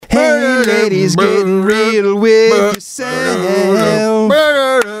ladies getting real with yourself.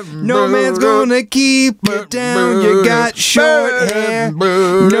 No man's gonna keep you down. You got short hair.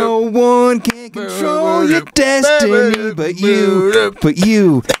 No one can control your destiny but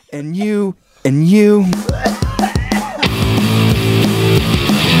you, and you, and you.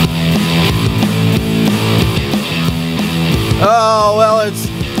 Oh, well,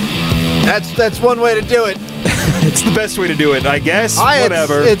 that's one way to do it. It's the best way to do it, I guess.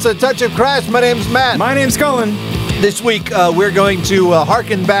 Whatever. It's a touch of crash. My name's Matt. My name's Colin. This week, we're going to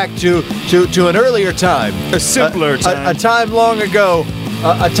harken back to an earlier time. A simpler time. A time long ago.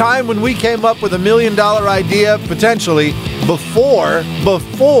 A time when we came up with $1 million idea, potentially, before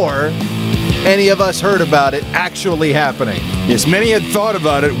any of us heard about it actually happening. Yes, many had thought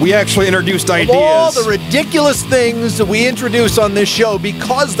about it. We actually introduced ideas. Of all the ridiculous things that we introduce on this show,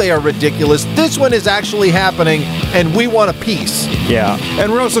 because they are ridiculous, this one is actually happening, and we want a piece. Yeah,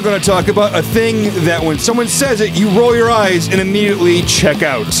 and we're also going to talk about a thing that when someone says it, you roll your eyes and immediately check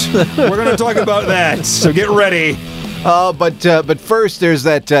out. We're going to talk about that, so get ready. But first, there's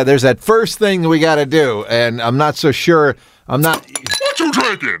that first thing that we got to do, and I'm not so sure. What you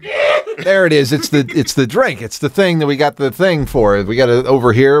drinking? There it is. It's the drink. It's the thing that we got the thing for. We got it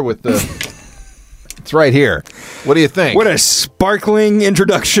over here with the. It's right here. What do you think? What a sparkling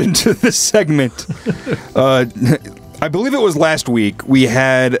introduction to this segment. I believe it was last week. We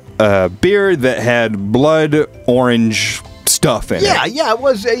had a beer that had blood orange stuff in it. Yeah, it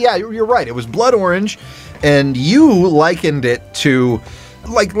was. Yeah, you're right. It was blood orange, and you likened it to.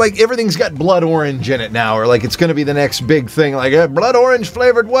 Like everything's got blood orange in it now, or like it's going to be the next big thing, like blood orange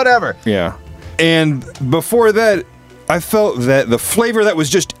flavored whatever. Yeah. And before that, I felt that the flavor that was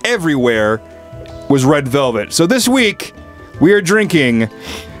just everywhere was red velvet. So this week, we are drinking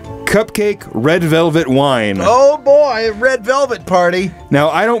Cupcake Red Velvet Wine. Oh boy, red velvet party. Now,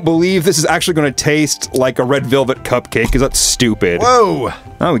 I don't believe this is actually going to taste like a red velvet cupcake, because that's stupid. Whoa.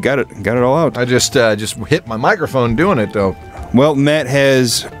 Oh, we got it all out. I just hit my microphone doing it, though. Well, Matt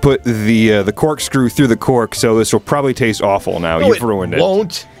has put the corkscrew through the cork, so this will probably taste awful now. No, You've ruined it.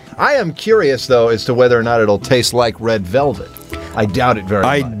 Won't. I am curious, though, as to whether or not it'll taste like red velvet. I doubt it very much.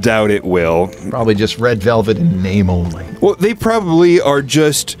 I doubt it will. Probably just red velvet in name only. Well, they probably are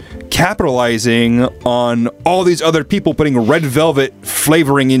just capitalizing on all these other people putting red velvet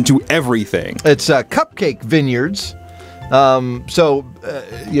flavoring into everything. It's Cupcake Vineyards.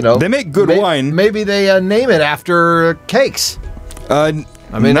 They make good wine. Maybe they name it after cakes.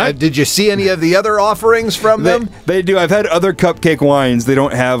 Did you see any of the other offerings from them? They do. I've had other cupcake wines. They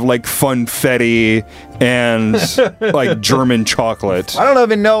don't have like funfetti and like German chocolate. I don't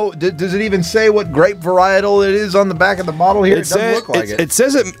even know. Does it even say what grape varietal it is on the back of the bottle here? It doesn't look like it. It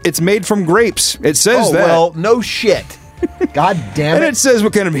says it's made from grapes. It says that. Well, no shit. God damn it. And it says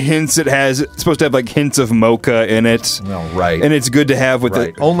what kind of hints it has. It's supposed to have like hints of mocha in it. Well, right. And it's good to have with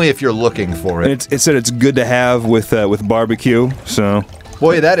it. Only if you're looking for it. And it said it's good to have with barbecue. So,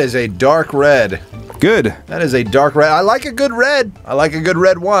 boy, that is a dark red. Good. That is a dark red. I like a good red. I like a good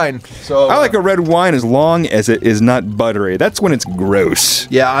red wine. So I like a red wine as long as it is not buttery. That's when it's gross.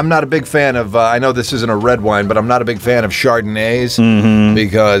 Yeah, I'm not a big fan of. I know this isn't a red wine, but I'm not a big fan of Chardonnays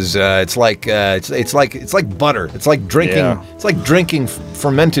because it's like butter. It's like drinking. Yeah. It's like drinking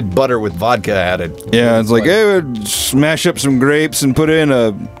fermented butter with vodka added. Yeah, it's like hey, smash up some grapes and put in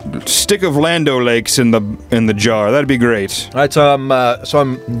a stick of Lando Lakes in the jar. That'd be great. All right, so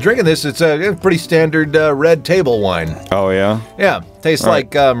I'm drinking this. It's a pretty standard red table wine. Oh yeah. Yeah, tastes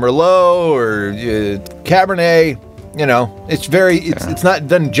like Merlot or Cabernet. You know, it's very. It's not. It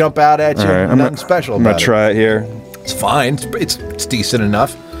doesn't jump out at you. Right, nothing special about it. I'm gonna try it here. It's fine. It's decent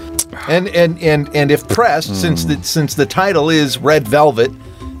enough. And if pressed, since the title is Red Velvet,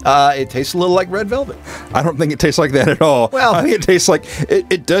 it tastes a little like red velvet. I don't think it tastes like that at all. Well, I think it tastes like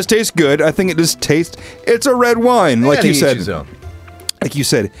it does taste good. I think it does taste. It's a red wine, like you said. Like you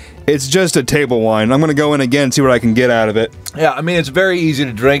said, it's just a table wine. I'm going to go in again and see what I can get out of it. Yeah, I mean, it's very easy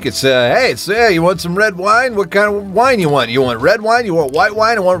to drink. It's, hey, you want some red wine? What kind of wine you want? You want red wine? You want white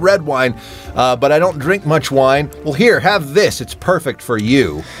wine? I want red wine. But I don't drink much wine. Well, here, have this. It's perfect for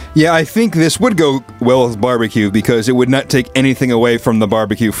you. Yeah, I think this would go well with barbecue because it would not take anything away from the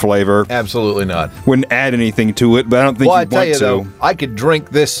barbecue flavor. Absolutely not. Wouldn't add anything to it, but I don't think you'd want to. Though, I could drink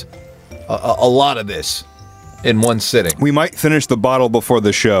this, a lot of this. In one sitting. We might finish the bottle before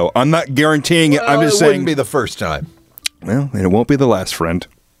the show. I'm not guaranteeing it. I'm just saying. It wouldn't be the first time. Well, and it won't be the last, friend.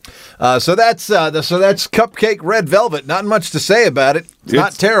 So that's Cupcake Red Velvet. Not much to say about it. It's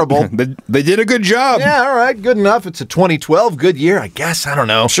not terrible. They did a good job. Yeah, all right, good enough. It's a 2012, good year, I guess. I don't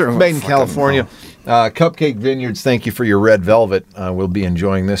know. Sure. Made in California. Cupcake Vineyards, thank you for your red velvet. We'll be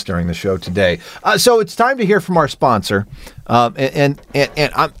enjoying this during the show today. So it's time to hear from our sponsor. And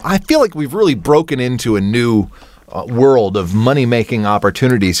I feel like we've really broken into a new world of money-making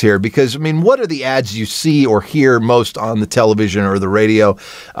opportunities here because, I mean, what are the ads you see or hear most on the television or the radio?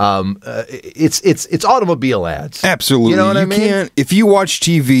 It's automobile ads. Absolutely. You know what I mean? If you watch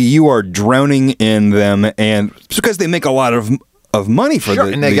TV, you are drowning in them, and it's because they make a lot of money for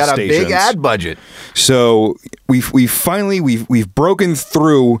and they got stations. A big ad budget. So we've finally broken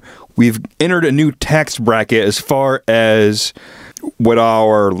through. We've entered a new tax bracket as far as what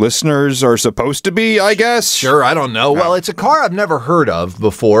our listeners are supposed to be, I guess. Sure, I don't know. Well, it's a car I've never heard of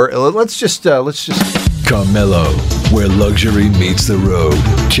before. Let's just Carmelo, where luxury meets the road.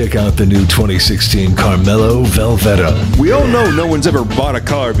 Check out the new 2016 Carmelo Velveta. We all know no one's ever bought a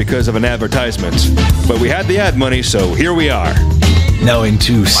car because of an advertisement, but we had the ad money, so here we are. Now in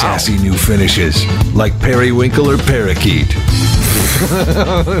 2 sassy new finishes, like Periwinkle or Parakeet.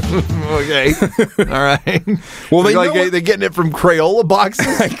 Okay. All right. Well, they're getting it from Crayola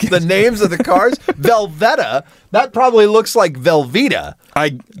boxes. The names of the cars. Velveta. That probably looks like Velveeta.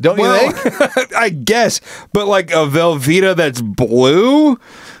 Don't you think? I guess, but like a Velveeta that's blue.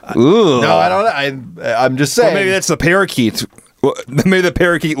 No, I don't know. I'm just saying. Well, maybe that's the parakeet. Well, maybe the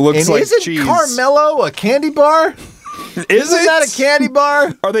parakeet looks like isn't cheese. Carmelo a candy bar? Isn't that a candy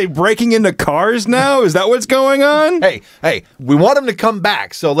bar? Are they breaking into cars now? Is that what's going on? Hey, we want them to come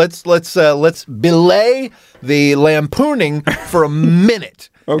back. So let's belay the lampooning for a minute.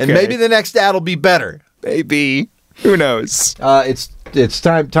 Okay. And maybe the next ad will be better. Maybe. Who knows? It's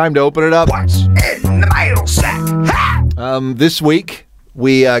time to open it up. What's in the mail sack? Ha! This week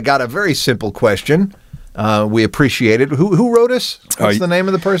we got a very simple question. We appreciate it. Who wrote us? What's the name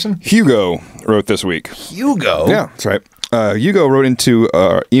of the person? Hugo wrote this week. Hugo? Yeah, that's right. Hugo wrote into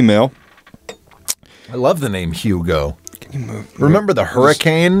our email. I love the name Hugo. Remember the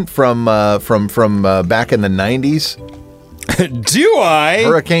hurricane from back in the 90s? Do I?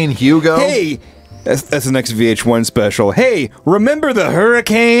 Hurricane Hugo? Hey, that's the next VH1 special. Hey, remember the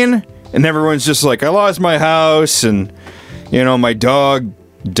hurricane? And everyone's just like, I lost my house, and, my dog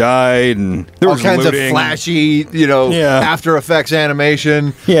died, and there was all kinds looting. Of flashy, After Effects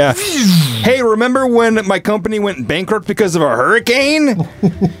animation. Yeah. Hey, remember when my company went bankrupt because of a hurricane?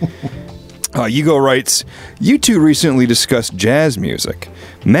 Hugo writes, you two recently discussed jazz music.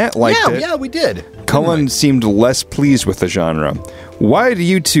 Matt liked it. Yeah, we did. Cullen seemed less pleased with the genre. Why do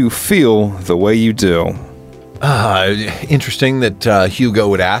you two feel the way you do? Interesting that Hugo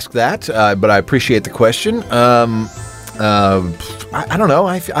would ask that, but I appreciate the question. I don't know.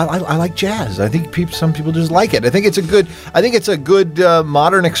 I like jazz. I think some people just like it. I think it's a good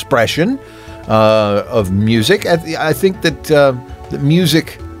modern expression of music. I think that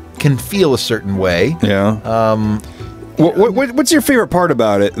music can feel a certain way. Yeah. What's your favorite part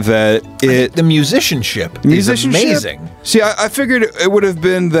about it? The musicianship is amazing. See, I figured it would have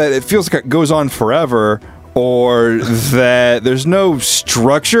been that it feels like it goes on forever, or that there's no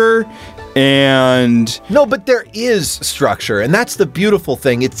structure. No, but there is structure, and that's the beautiful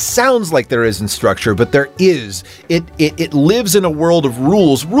thing. It sounds like there isn't structure, but there is. It lives in a world of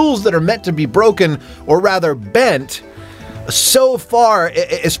rules that are meant to be broken, or rather bent, so far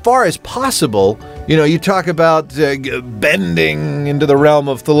as possible. You talk about bending into the realm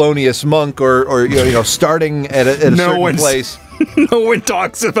of Thelonious Monk, or starting at a certain place. No one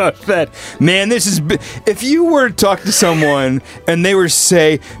talks about that. Man, if you were to talk to someone and they were to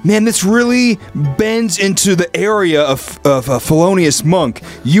say, man, this really bends into the area of Thelonious Monk,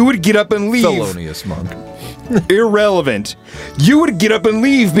 you would get up and leave. Thelonious Monk. Irrelevant. You would get up and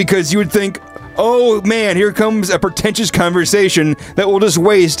leave because you would think, oh man, here comes a pretentious conversation that will just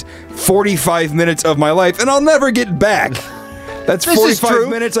waste 45 minutes of my life and I'll never get back. That's 45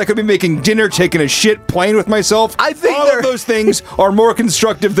 minutes I could be making dinner, taking a shit, playing with myself. I think all of those things are more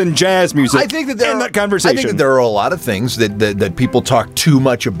constructive than jazz music. I think that that conversation. I think that there are a lot of things that people talk too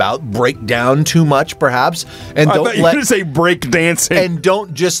much about, break down too much, perhaps, and I thought you were going to say break dancing, and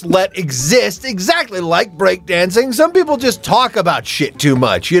don't just let exist. Exactly like break dancing. Some people just talk about shit too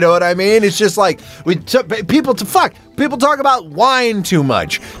much. You know what I mean? It's just like people talk about wine too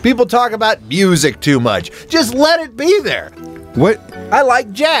much. People talk about music too much. Just let it be there. What I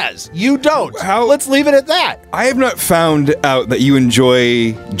like jazz. You don't. Let's leave it at that. I have not found out that you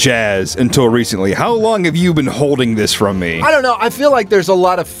enjoy jazz until recently. How long have you been holding this from me? I don't know. I feel like there's a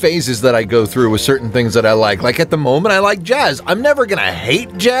lot of phases that I go through with certain things that I like. Like at the moment, I like jazz. I'm never going to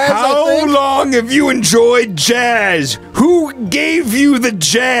hate jazz, How long have you enjoyed jazz? Who gave you the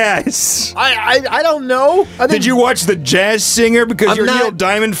jazz? I don't know. Did you watch The Jazz Singer because you're a Neil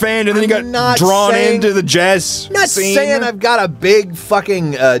Diamond fan and then you got drawn into the jazz not scene? Saying I've got a big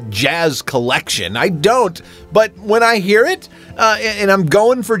fucking jazz collection. I don't. But when I hear it and I'm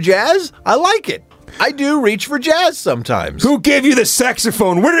going for jazz, I like it. I do reach for jazz sometimes. Who gave you the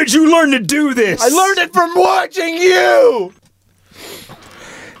saxophone? Where did you learn to do this? I learned it from watching you.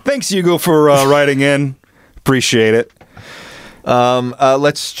 Thanks, Hugo, for writing in. Appreciate it.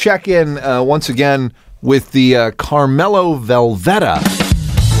 Let's check in once again with the Carmelo Velveta.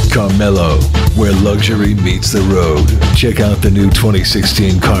 Carmelo, where luxury meets the road. Check out the new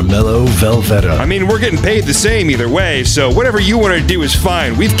 2016 Carmelo Velveta. I mean, we're getting paid the same either way, so whatever you want to do is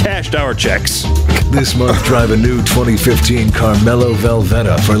fine. We've cashed our checks. This month, drive a new 2015 Carmelo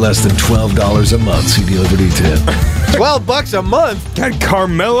Velveta for less than $12 a month. See dealer for detail. $12 a month? God,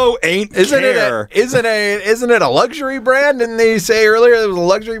 Carmelo ain't care. Isn't it a luxury brand? Didn't they say earlier it was a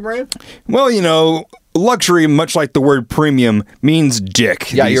luxury brand? Well, you know, luxury, much like the word premium, means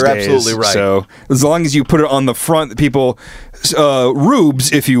dick. Yeah, these you're days. absolutely right. So as long as you put it on the front, people,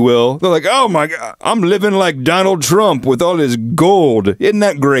 rubes, if you will, they're like, oh my God, I'm living like Donald Trump with all his gold. Isn't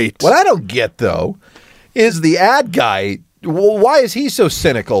that great? What I don't get, though, is the ad guy. Well, why is he so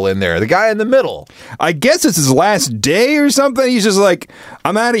cynical in there? The guy in the middle. I guess it's his last day or something. He's just like,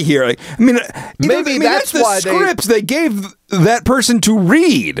 I'm out of here. Like, Maybe that's the why scripts they gave that person to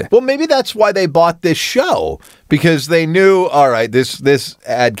read. Well, maybe that's why they bought this show, because they knew, all right, this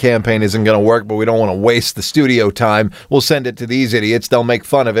ad campaign isn't going to work, but we don't want to waste the studio time. We'll send it to these idiots. They'll make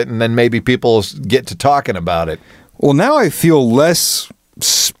fun of it, and then maybe people get to talking about it. Well, now I feel less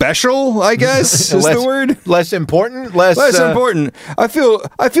special, I guess, is the word. Less important? Less important. I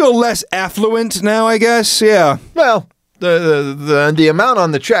feel less affluent now, I guess. Yeah. Well, the amount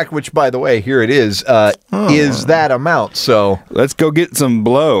on the check, which, by the way, here it is that amount. So let's go get some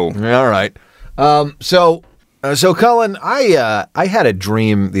blow. All right. So Cullen, I had a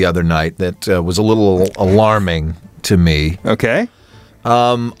dream the other night that was a little alarming to me. Okay.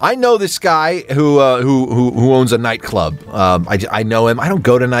 I know this guy who owns a nightclub. I know him. I don't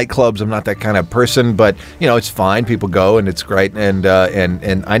go to nightclubs. I'm not that kind of person, but you know, it's fine. People go and it's great. And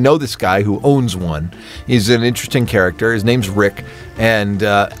I know this guy who owns one. He's an interesting character. His name's Rick. And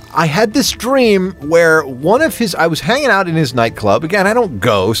I had this dream where I was hanging out in his nightclub. Again, I don't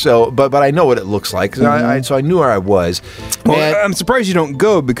go, but I know what it looks like. So I knew where I was. Well, I'm surprised you don't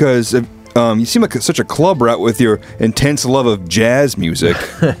go because you seem like such a club rat with your intense love of jazz music.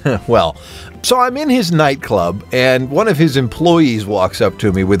 Well, so I'm in his nightclub, and one of his employees walks up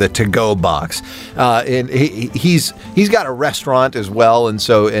to me with a to-go box, and he's got a restaurant as well, and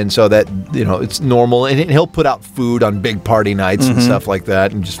so that, you know, it's normal, and he'll put out food on big party nights and stuff like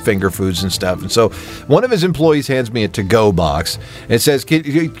that, and just finger foods and stuff. And so one of his employees hands me a to-go box and says, "Can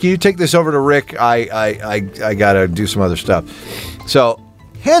you take this over to Rick? I gotta do some other stuff." So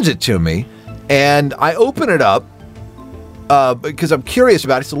hands it to me, and I open it up because I'm curious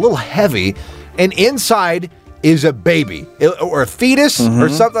about it. It's a little heavy, and inside is a baby or a fetus or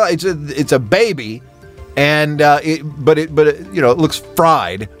something. It's a baby, and but it you know, it looks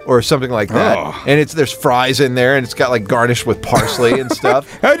fried or something like that. Oh. And there's fries in there, and it's got like garnished with parsley and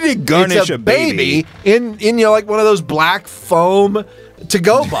stuff. How did he garnish a baby in you know, like one of those black foam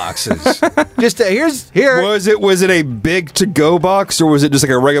to-go boxes? Here. Was it a big to-go box, or was it just like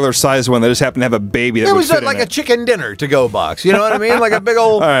a regular size one that just happened to have a baby? It was like a chicken dinner to-go box. You know what I mean? Like a big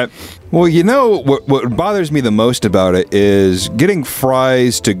old. All right. Well, you know what bothers me the most about it is getting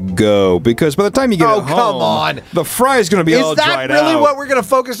fries to go, because by the time you get it home, come on, the fry's going to be all dried out. Is that really what we're going to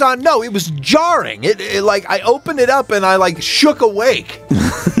focus on? No, it was jarring. It like I opened it up and I like shook awake.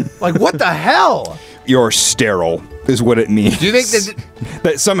 Like, what the hell? You're sterile, is what it means. Do you think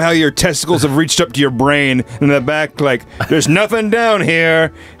that somehow your testicles have reached up to your brain in the back, like, there's nothing down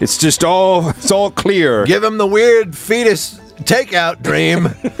here. It's all clear. Give him the weird fetus takeout dream.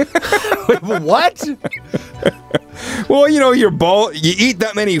 What? Well, you know, you eat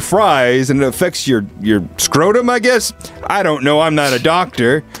that many fries and it affects your scrotum, I guess. I don't know. I'm not a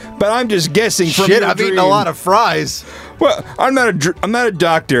doctor, but I'm just guessing from your I've dream. eaten a lot of fries. Well, I'm not a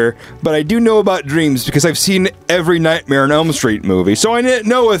doctor, but I do know about dreams because I've seen every Nightmare on Elm Street movie, so I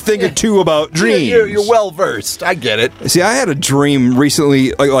know a thing or two about dreams. You're well versed. I get it. See, I had a dream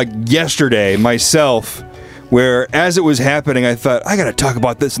recently, like yesterday, myself, where as it was happening, I thought, I gotta talk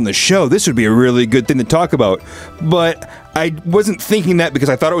about this in the show. This would be a really good thing to talk about. But I wasn't thinking that because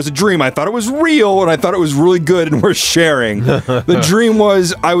I thought it was a dream. I thought it was real, and I thought it was really good and worth sharing. The dream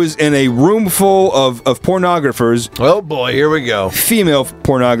was I was in a room full of pornographers. Oh boy, here we go. Female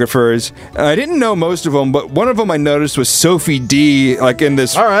pornographers. I didn't know most of them, but one of them I noticed was Sophie D, like in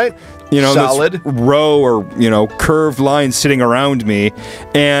this... All right. Solid. This row or, curved line sitting around me.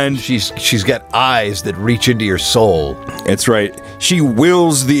 And she's got eyes that reach into your soul. That's right. She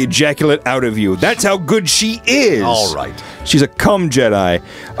wills the ejaculate out of you. That's how good she is. All right. She's a cum Jedi.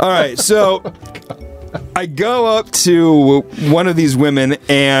 All right, so I go up to one of these women,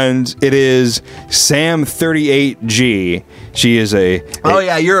 and it is Sam 38G. She is Oh,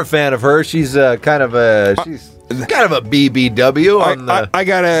 yeah, you're a fan of her. She's kind of a BBW on the... I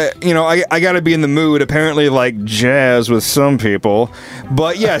gotta be in the mood, apparently like jazz with some people.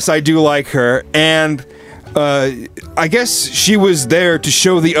 But yes, I do like her. And I guess she was there to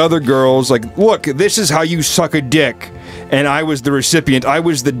show the other girls, like, look, this is how you suck a dick. And I was the recipient. I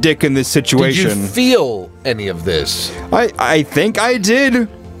was the dick in this situation. Did you feel any of this? I think I did.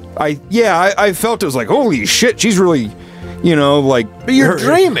 I felt it was like, holy shit, she's really... But you're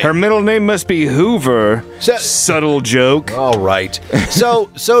dreaming. Her middle name must be Hoover. Subtle joke. All right.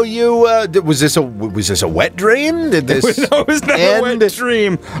 So you was this a wet dream? Did this? No, it was not a wet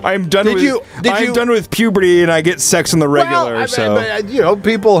dream. I'm done done with puberty, and I get sex on the regular.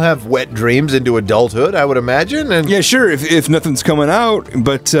 People have wet dreams into adulthood, I would imagine. And yeah, sure. If nothing's coming out,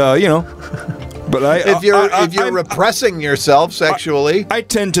 but But if you're repressing yourself sexually, I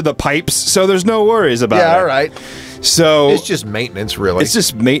tend to the pipes, so there's no worries about it. Yeah, all right. So it's just maintenance, really. It's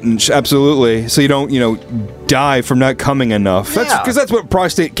just maintenance, absolutely. So you don't, die from not coming enough. That's because that's what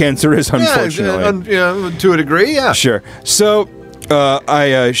prostate cancer is, unfortunately. To a degree, yeah. Sure. So,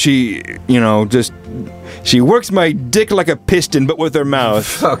 she works my dick like a piston, but with her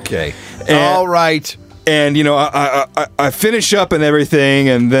mouth. Okay. All right. And, I finish up and everything,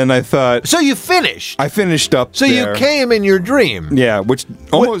 and then I thought... So you finished? I finished up So there. You came in your dream? Yeah, which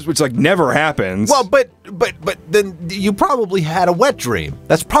never happens. Well, but then you probably had a wet dream.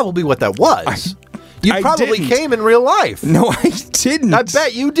 That's probably what that was. You probably came in real life. No, I didn't. I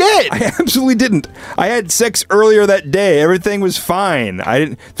bet you did. I absolutely didn't. I had sex earlier that day. Everything was fine.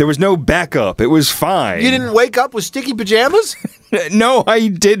 There was no backup. It was fine. You didn't wake up with sticky pajamas? No, I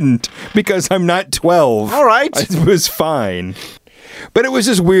didn't, because I'm not 12. All right. It was fine. But it was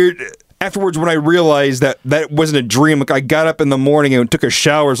just weird. Afterwards, when I realized that wasn't a dream, like I got up in the morning and took a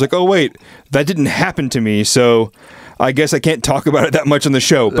shower. I was like, oh, wait, that didn't happen to me, so I guess I can't talk about it that much on the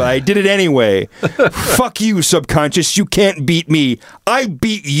show, but I did it anyway. Fuck you, subconscious. You can't beat me. I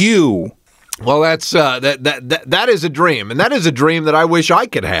beat you. Well, that's that is a dream, and that is a dream that I wish I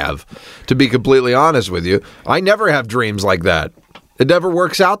could have, to be completely honest with you. I never have dreams like that. It never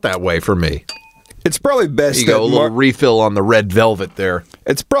works out that way for me. It's probably best you go a little refill on the red velvet there.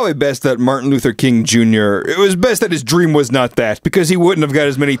 It's probably best that Martin Luther King Jr. It was best that his dream was not that, because he wouldn't have got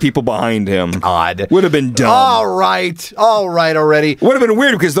as many people behind him. Odd. Would have been dumb. All right already. Would have been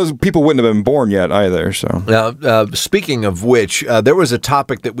weird because those people wouldn't have been born yet either. So speaking of which, there was a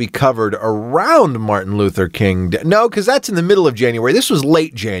topic that we covered around Martin Luther King. No, because that's in the middle of January. This was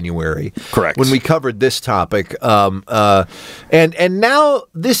late January. Correct. When we covered this topic. And now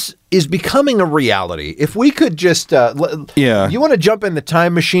this is becoming a reality. If we could just... You want to jump in the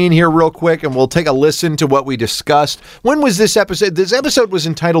time machine here real quick, and we'll take a listen to what we discussed. When was this episode? This episode was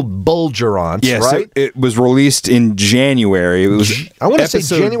entitled Bulgeraunts, yes, right? It was released in January. It was I want to say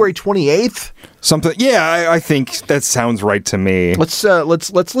January 28th? Something. Yeah, I think that sounds right to me. Let's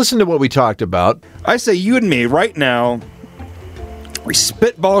listen to what we talked about. I say you and me right now... We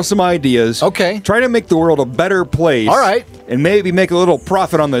spitball some ideas. Okay. Try to make the world a better place. All right. And maybe make a little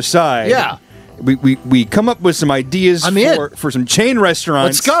profit on the side. Yeah. We come up with some ideas for some chain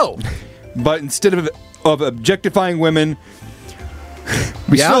restaurants. Let's go. But instead of objectifying women,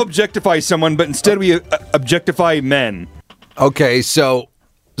 we still objectify someone, but instead we objectify men. Okay, so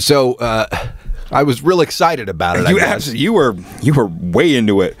I was real excited about it. You were way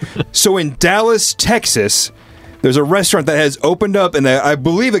into it. So in Dallas, Texas, there's a restaurant that has opened up in I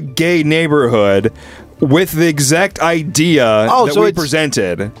believe a gay neighborhood with the exact idea that we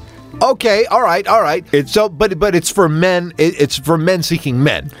presented. Okay, all right. But it's for men. It's for men seeking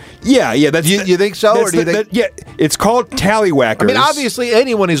men. Yeah. That's you think so, or do you think? It's called Tallywhackers. I mean, obviously,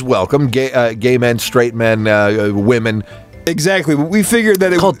 anyone is welcome. Gay men, straight men, women. Exactly. We figured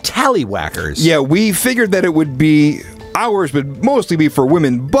that called Tallywhackers. Yeah, we figured that it would be ours would mostly be for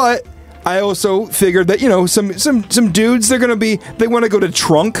women, but I also figured that, some dudes, they want to go to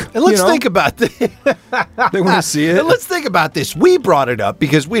Trunk. And let's think about this. They want to see it. And let's think about this. We brought it up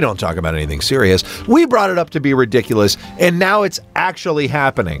because we don't talk about anything serious. We brought it up to be ridiculous, and now it's actually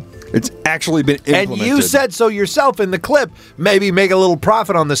happening. It's actually been implemented. And you said so yourself in the clip. Maybe make a little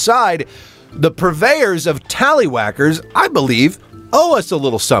profit on the side. The purveyors of tallywhackers, I believe, owe us a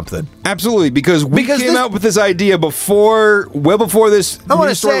little something. Absolutely, because we came out with this idea before this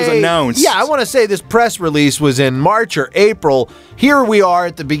news story was announced. Yeah, I want to say this press release was in March or April. Here we are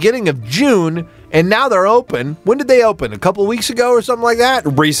at the beginning of June, and now they're open. When did they open? A couple of weeks ago or something like that?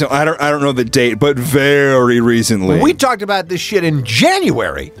 Recent. I don't know the date, but very recently. We talked about this shit in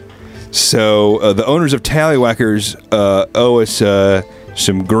January. So the owners of tallywhackers owe us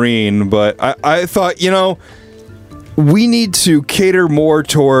some green, but I thought, we need to cater more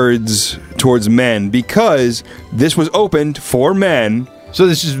towards men because this was opened for men. So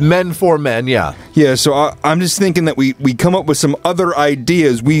this is men for men, yeah. Yeah, so I'm just thinking that we come up with some other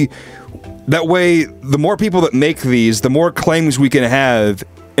ideas. That way, the more people that make these, the more claims we can have,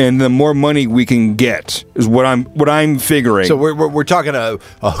 and the more money we can get is what I'm figuring. So we're talking a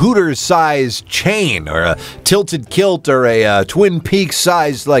Hooters size chain, or a Tilted Kilt, or a Twin Peaks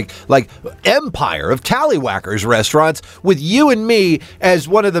size like empire of tallywhackers restaurants, with you and me as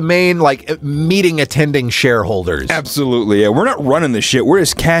one of the main meeting attending shareholders. Absolutely, yeah. We're not running the shit. We're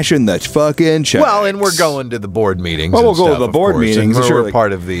just cashing the fucking checks. Well, and we're going to the board meetings. Well, we'll go to the board meetings. We're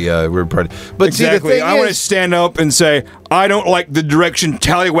part of the. But exactly. See, the thing I want to stand up and say I don't like the direction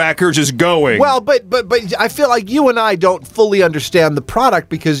tallywhackers is going. Well, but I feel like you and I don't fully understand the product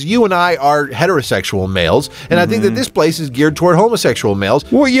because you and I are heterosexual males, and I think that this place is geared toward homosexual males.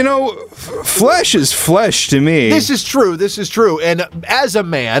 Well, flesh is flesh to me. This is true. And as a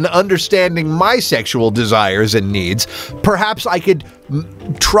man, understanding my sexual desires and needs, perhaps I could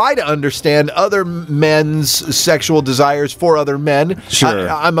try to understand other men's sexual desires for other men. Sure.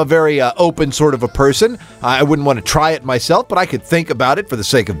 I'm a very open sort of a person. I wouldn't want to try it myself, but I could think about it for the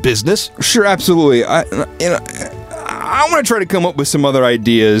sake of business. Sure, absolutely. I want to try to come up with some other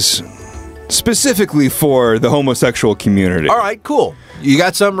ideas specifically for the homosexual community. All right, cool. You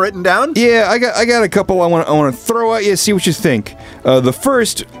got some written down? Yeah, I got a couple I want to throw at you, see what you think. The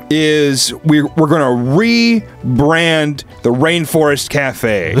first is we're going to rebrand the Rainforest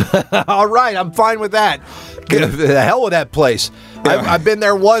Cafe. All right, I'm fine with that. The hell with that place. Yeah. I've been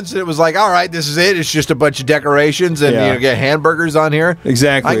there once, and it was like, all right, this is it. It's just a bunch of decorations, and get hamburgers on here.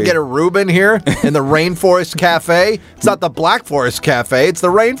 Exactly. I can get a Reuben here in the Rainforest Cafe. It's not the Black Forest Cafe. It's the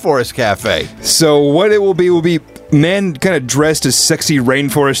Rainforest Cafe. So what it will be men kind of dressed as sexy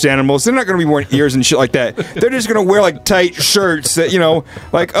rainforest animals. They're not going to be wearing ears and shit like that. They're just going to wear tight shirts that,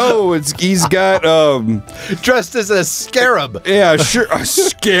 he's got dressed as a scarab. Yeah, sure, a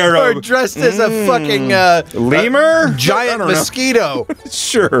scarab. Or dressed as a fucking lemur, giant mosquito.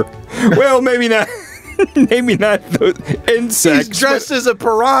 Sure. Well, maybe not. Maybe not those insects. He's dressed as a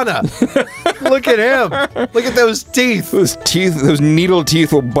piranha. Look at him. Look at those teeth. Those needle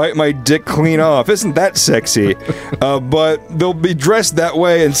teeth will bite my dick clean off. Isn't that sexy? But they'll be dressed that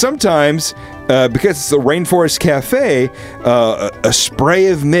way, and sometimes, because it's a Rainforest Cafe, a spray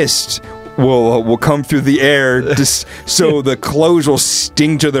of mist will come through the air so the clothes will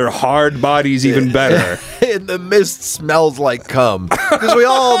sting to their hard bodies even better. And the mist smells like cum. Because we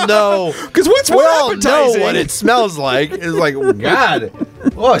all know. Because we all know what it smells like. It's like, oh, God.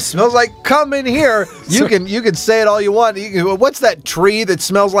 Oh, it smells like cum in here. You can say it all you want. What's that tree that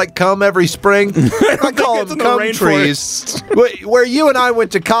smells like cum every spring? I call them cum trees. Where you and I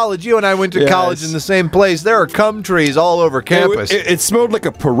went to college. You and I went to college in the same place. There are cum trees all over campus. It smelled like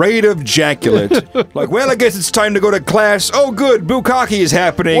a parade of ejaculate. I guess it's time to go to class. Oh, good. Bukkake is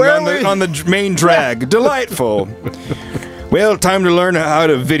happening on the main drag. Delightful. Well, time to learn how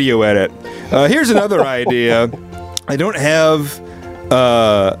to video edit. Here's another idea. I don't have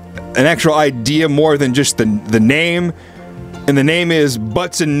an actual idea more than just the name, and the name is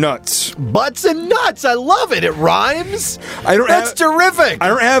Butts and Nuts. Butts and Nuts! I love it. It rhymes. That's terrific. I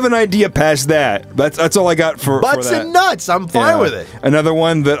don't have an idea past that. That's all I got for Butts that. and Nuts. I'm fine with it. Another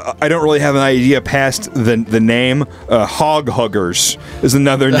one that I don't really have an idea past the name. Hog Huggers is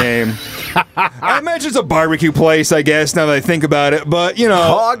another name. I imagine it's a barbecue place, I guess, now that I think about it, but,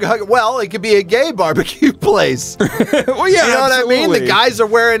 Well, it could be a gay barbecue place. Well, yeah, you know what I mean? The guys are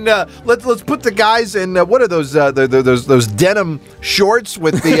wearing, let's put the guys in, what are those denim shorts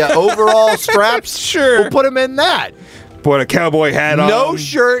with the overall straps? Sure. We'll put them in that. Put a cowboy hat on. No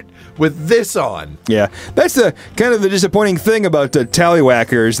shirt. with this on. Yeah, that's the kind of the disappointing thing about the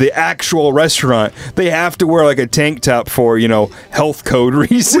Tallywhackers, the actual restaurant. They have to wear like a tank top for, health code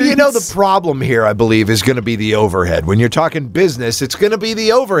reasons. Well, the problem here, I believe, is going to be the overhead. When you're talking business, it's going to be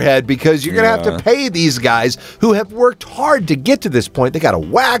the overhead because you're going to have to pay these guys who have worked hard to get to this point. They got to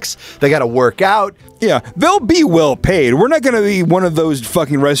wax, they got to work out. Yeah, they'll be well paid. We're not going to be one of those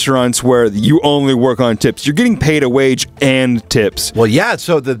fucking restaurants where you only work on tips. You're getting paid a wage and tips. Well, yeah,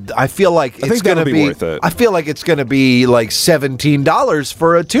 so I feel like it's going to be worth it. I feel like it's going to be like $17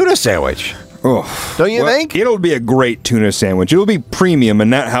 for a tuna sandwich. Oh, don't you think? It'll be a great tuna sandwich. It'll be premium and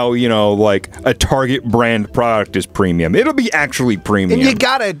not how, like a Target brand product is premium. It'll be actually premium. And you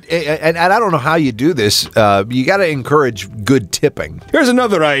gotta, and I don't know how you do this, you gotta encourage good tipping. Here's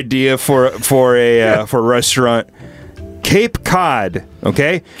another idea for a restaurant. Cape Cod,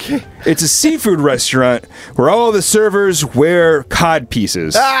 okay? It's a seafood restaurant where all the servers wear cod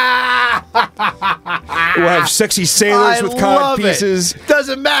pieces. We'll have sexy sailors with cod pieces.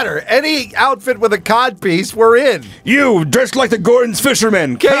 Doesn't matter. Any outfit with a cod piece, we're in. You, dressed like the Gordon's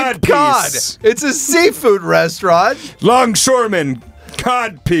fishermen. Cape Cod. Piece. It's a seafood restaurant. Longshoremen.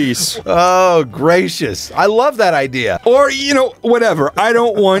 Cod piece. Oh, gracious. I love that idea. Or, whatever. I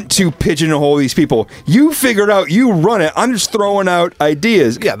don't want to pigeonhole these people. You figure it out. You run it. I'm just throwing out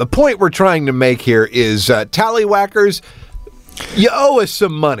ideas. Yeah, the point we're trying to make here is Tallywhackers, you owe us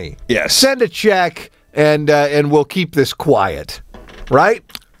some money. Yes. Send a check, and we'll keep this quiet. Right?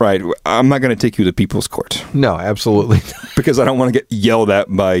 Right. I'm not going to take you to people's court. No, absolutely not. Because I don't want to get yelled at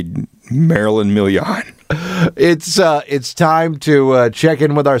by Marilyn Milian. It's time to check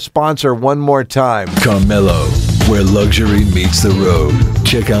in with our sponsor one more time. Carmelo, where luxury meets the road.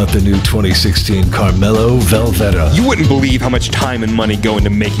 Check out the new 2016 Carmelo Velveta. You wouldn't believe how much time and money go into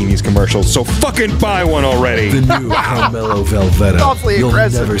making these commercials, so fucking buy one already. The new Carmelo Velveta. Awfully You'll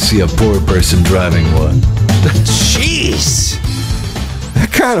aggressive. never see a poor person driving one. Jeez.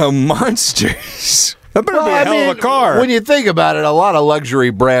 That kind of monsters. That better be a hell of a car. When you think about it, a lot of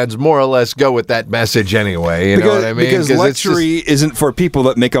luxury brands more or less go with that message anyway. You know what I mean? Because luxury isn't for people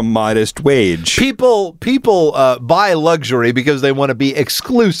that make a modest wage. People buy luxury because they want to be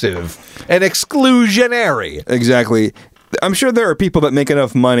exclusive and exclusionary. Exactly. I'm sure there are people that make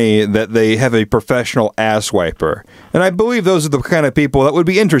enough money that they have a professional ass wiper. And I believe those are the kind of people that would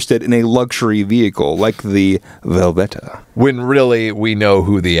be interested in a luxury vehicle like the Velveta. When really we know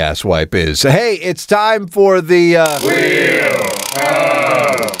who the ass wipe is. Hey, it's time for the Wheel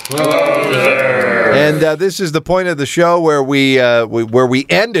of Closer. And this is the point of the show where we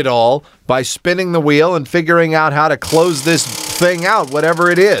end it all by spinning the wheel and figuring out how to close this thing out,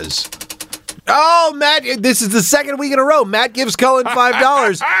 whatever it is. Oh, Matt, this is the second week in a row. Matt gives Cullen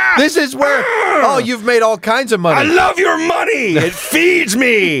 $5. This is where, you've made all kinds of money. I love your money. It feeds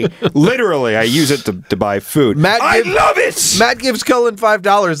me. Literally, I use it to buy food. I love it. Matt gives Cullen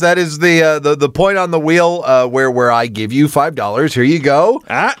 $5. That is the point on the wheel where I give you $5. Here you go.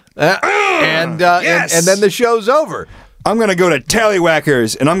 And then the show's over. I'm going to go to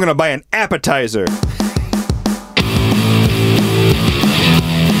Tallywhackers, and I'm going to buy an appetizer.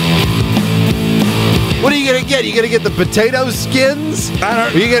 What are you going to get? You going to get the potato skins? Are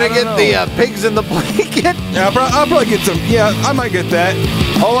you going to get the pigs in the blanket? Yeah, I'll probably get some. Yeah, I might get that.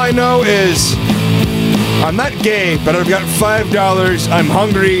 All I know is I'm not gay, but I've got $5. I'm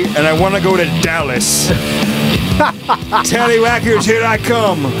hungry, and I want to go to Dallas. Tallywhackers, here I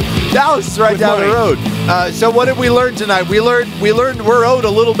come. Dallas is right down the road. So what did we learn tonight? We learned we're owed a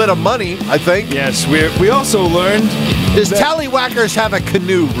little bit of money, I think. Yes, we also learned... Does Tallywhackers have a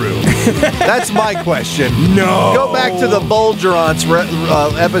canoe room? That's my question. No. Go back to the Bulgeraunts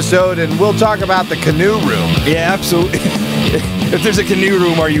episode, and we'll talk about the canoe room. Yeah, absolutely. If there's a canoe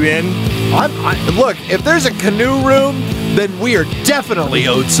room, are you in? Look, if there's a canoe room, then we are definitely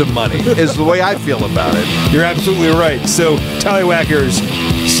owed some money, is the way I feel about it. You're absolutely right. So, Tallywhackers,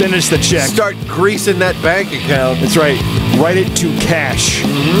 send us the check. Start greasing that bank account. That's right. Write it to cash.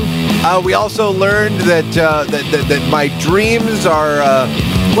 Mm-hmm. We also learned that my dreams are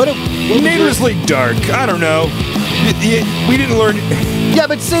needlessly dark. I don't know. We didn't learn. Yeah,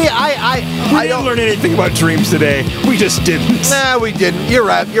 but see, I didn't learn anything about dreams today. We just didn't. Nah, we didn't. You're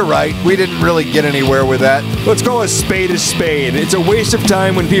right. We didn't really get anywhere with that. Let's call a spade a spade. It's a waste of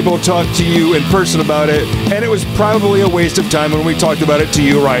time when people talk to you in person about it, and it was probably a waste of time when we talked about it to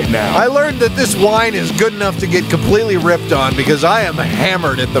you right now. I learned that this wine is good enough to get completely ripped on because I am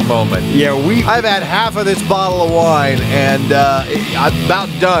hammered at the moment. Yeah, I've had half of this bottle of wine, and I'm about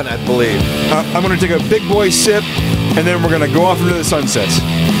done, I believe. I'm going to take a big boy sip, and then we're going to go off into the sunset.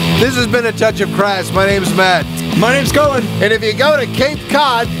 This has been A Touch of Crass. My name's Matt. My name's Colin. And if you go to Cape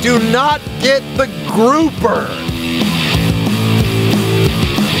Cod, do not get the grouper.